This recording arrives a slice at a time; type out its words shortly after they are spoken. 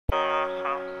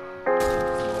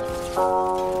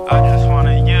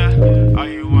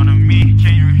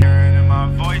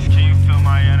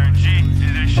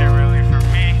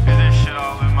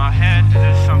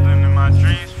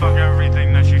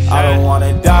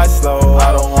die slow,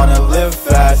 I don't wanna live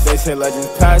fast. They say legends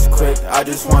pass quick, I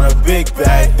just want a big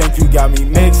bag. Think you got me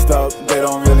mixed up, they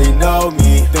don't really know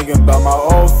me. Thinking about my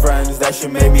old friends, that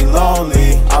shit made me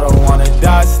lonely. I don't wanna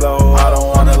die slow, I don't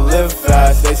wanna live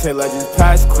fast. They say legends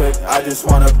pass quick, I just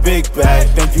want a big bag.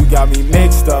 Think you got me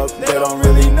mixed up, they don't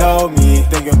really know me.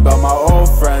 Thinking about my old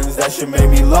friends, that shit made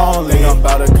me lonely. I'm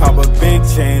about to cop a big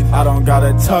chain, I don't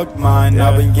gotta tuck mine.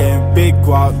 I've been getting big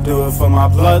guap, do it for my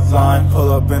bloodline.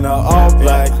 Pull up in a all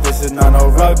black, this is not no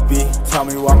rugby. Tell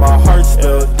me why my heart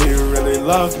still, do you really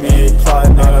love me?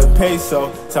 Plotting on a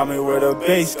peso, tell me where the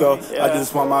bass go. I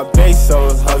just want my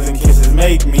pesos, hugs and kisses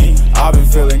make me. I've been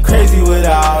feeling crazy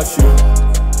without you,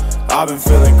 I've been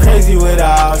feeling crazy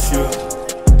without you.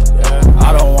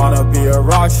 I don't wanna be a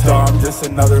rock star, I'm just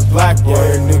another black boy.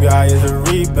 Your new guy is a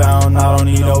rebound, I don't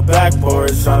need no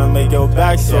backboards. Tryna make your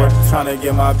back sore, tryna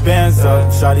get my bands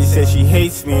up. Shawty said she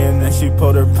hates me and then she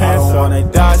pulled her pants up. I don't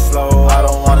wanna die slow, I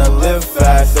don't wanna live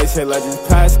fast. They say legends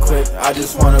pass quick, I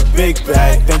just want a big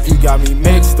bag. Think you got me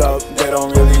mixed up, they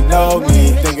don't really know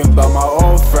me. Thinking about my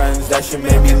old friends, that shit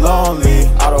made me lonely.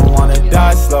 I don't wanna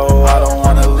die slow, I don't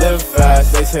wanna live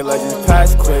fast. They say legends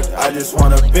pass quick, I just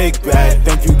want a big bag.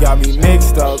 Think you got me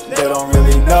mixed up, they don't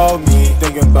really know me.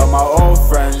 Thinking about my old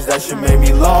friends, that shit made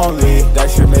me lonely. That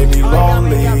shit made me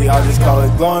lonely, I just call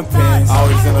it glowing pins. I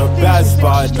was in a bad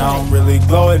spot, now I'm really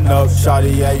glowing up.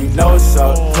 Shawty, yeah, you know what's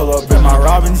up. Pull up in my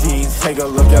Robin jeans, take a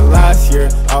look at last year,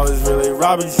 I was really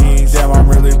robbing jeans. Damn, I'm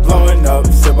really blowing up,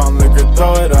 sip on liquor,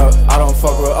 throw it up. I don't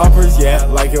fuck with uppers, yeah,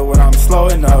 like it when I'm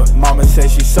slowing up. Mama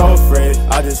says she's so afraid,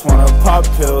 I just wanna pop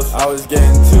pills. I was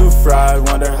getting too fried,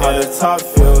 wonder how the top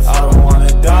feels. I don't wanna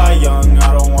die young,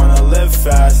 I don't wanna live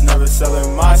fast. Never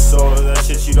selling my soul, that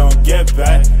shit you don't get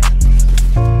back.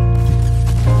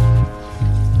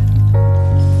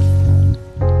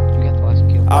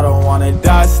 I don't wanna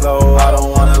die slow, I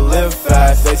don't wanna live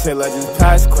fast. They say legends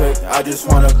pass quick, I just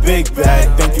want a big bag.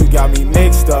 Think you got me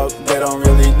mixed up, they don't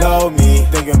really know me.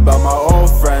 Thinking about my old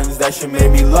friends, that shit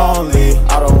made me lonely.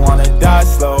 I don't wanna die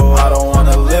slow, I don't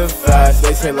wanna live fast.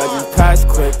 They say legends pass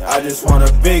quick, I just want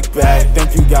a big bag.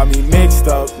 Think you got me mixed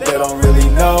up, they don't really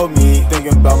know me.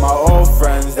 Thinking about my old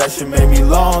friends, that shit made me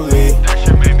lonely. That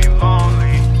shit made me lonely.